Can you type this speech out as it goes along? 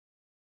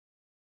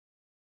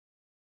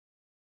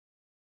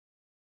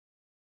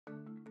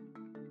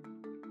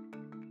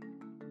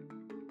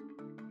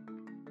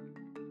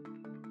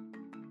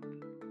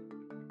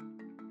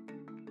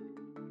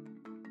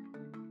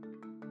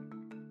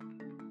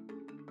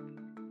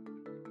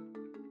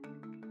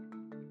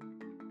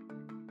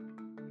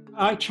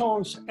I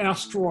chose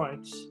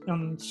asteroids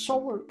and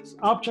solar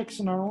objects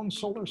in our own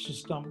solar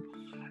system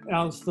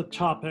as the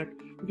topic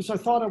because I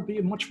thought it would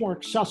be much more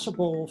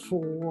accessible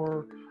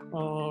for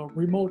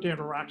remote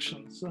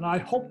interactions, and I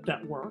hope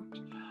that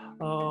worked.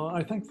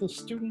 I think the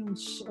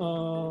students,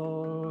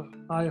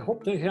 I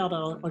hope they had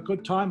a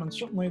good time, and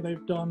certainly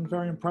they've done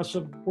very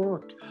impressive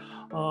work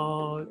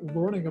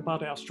learning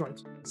about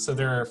asteroids. So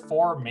there are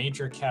 4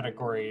 major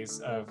categories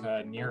of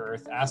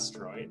near-Earth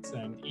asteroids,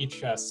 and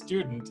each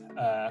student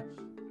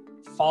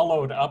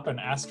followed up an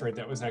asteroid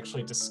that was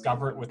actually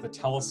discovered with a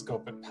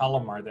telescope at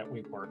Palomar that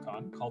we work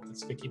on, called the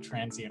Zwicky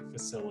Transient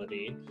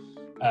Facility,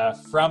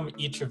 from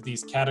each of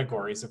these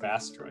categories of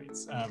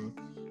asteroids.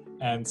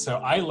 And so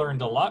I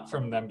learned a lot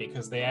from them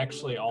because they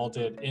actually all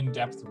did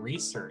in-depth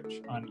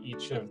research on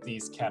each of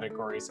these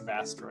categories of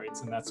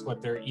asteroids, and that's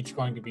what they're each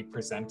going to be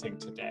presenting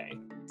today.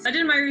 I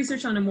did my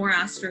research on Amor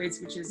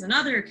asteroids, which is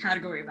another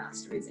category of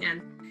asteroids,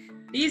 and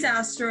these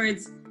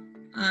asteroids,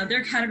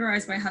 they're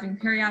categorized by having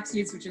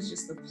periapsides, which is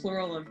just the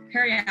plural of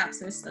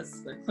periapsis,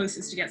 that's the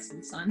closest it gets to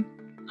the sun,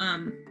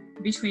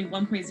 between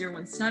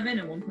 1.017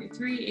 and 1.3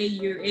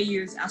 AU.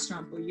 AU is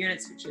astronomical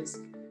units, which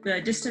is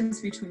the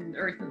distance between the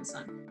Earth and the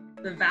sun.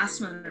 The vast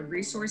amount of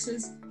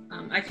resources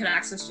I could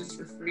access just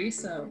for free.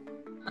 So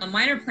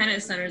Minor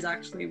Planet Center is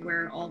actually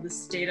where all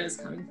this data is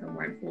coming from,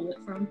 where I pulled it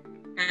from.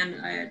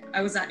 And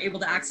I was able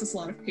to access a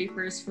lot of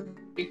papers for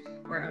free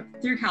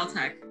through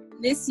Caltech.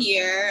 This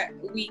year,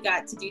 we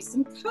got to do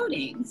some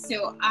coding.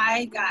 So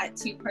I got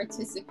to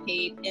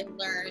participate and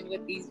learn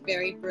with these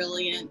very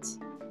brilliant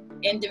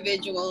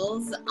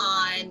individuals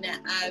on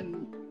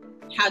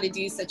how to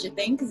do such a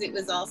thing, because it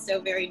was also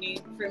very new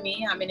for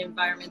me. I'm an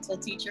environmental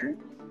teacher.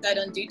 I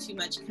don't do too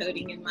much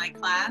coding in my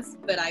class,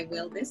 but I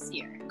will this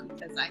year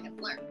because I have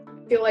learned.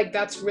 I feel like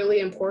that's really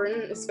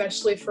important,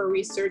 especially for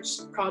research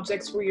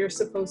projects where you're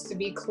supposed to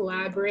be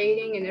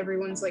collaborating and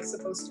everyone's like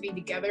supposed to be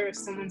together. If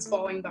someone's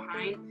falling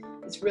behind,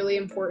 it's really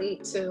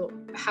important to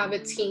have a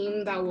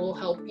team that will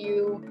help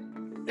you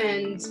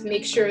and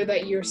make sure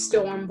that you're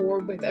still on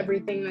board with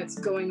everything that's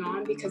going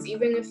on, because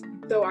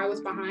even though I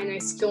was behind, I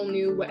still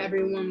knew what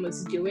everyone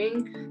was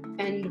doing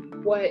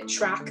and what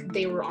track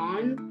they were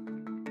on.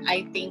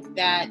 I think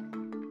that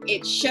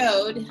it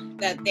showed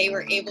that they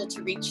were able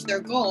to reach their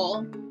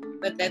goal,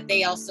 but that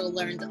they also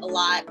learned a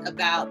lot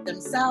about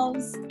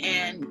themselves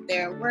and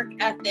their work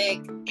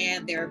ethic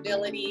and their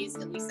abilities.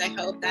 At least I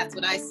hope that's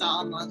what I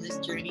saw along this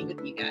journey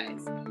with you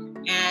guys.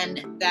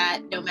 And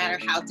that no matter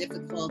how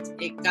difficult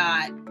it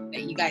got,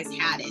 that you guys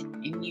had it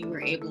and you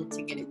were able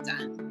to get it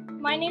done.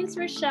 My name is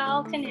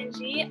Rochelle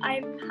Kaniji.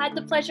 I've had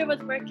the pleasure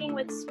with working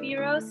with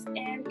Spiros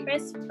and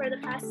Chris for the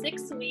past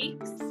 6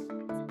 weeks.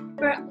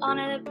 We're on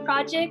a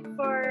project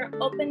for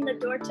Open the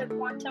Door to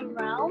Quantum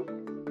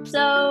Realm.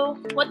 So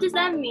what does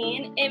that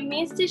mean? It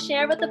means to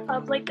share with the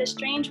public the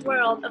strange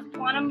world of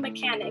quantum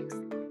mechanics.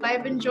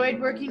 I've enjoyed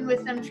working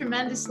with them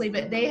tremendously,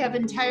 but they have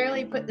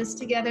entirely put this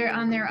together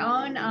on their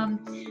own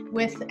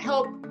with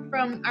help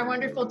from our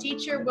wonderful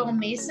teacher, Will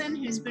Mason,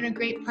 who's been a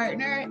great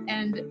partner,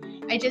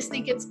 and I just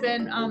think it's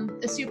been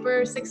a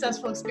super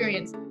successful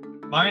experience.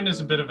 Mine is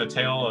a bit of a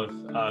tale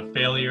of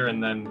failure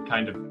and then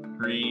kind of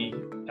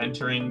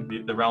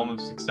re-entering the realm of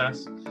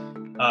success,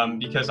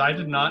 because I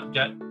did not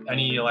get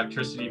any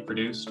electricity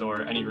produced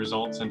or any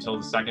results until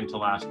the second to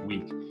last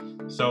week.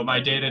 So my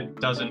data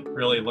doesn't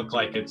really look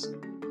like it's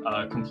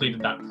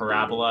completed that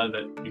parabola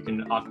that you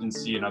can often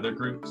see in other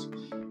groups.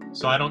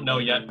 So I don't know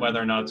yet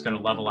whether or not it's going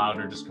to level out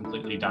or just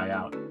completely die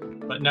out.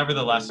 But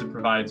nevertheless, it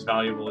provides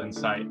valuable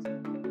insight.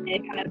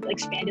 It kind of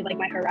expanded like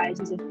my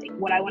horizons of like,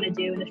 what I want to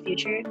do in the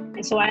future.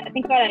 And so I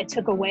think what I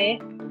took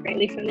away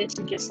greatly from this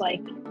is just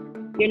like,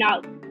 you're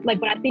not, like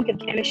when I think of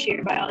chemistry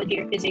or biology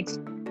or physics,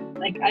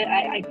 like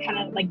I kind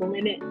of like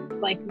limit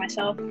like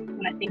myself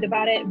when I think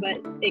about it,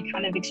 but it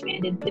kind of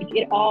expanded, like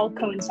it all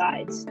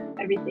coincides,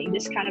 everything.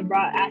 This kind of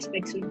brought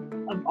aspects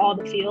of all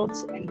the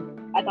fields, and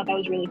I thought that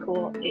was really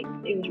cool. It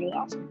was really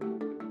awesome.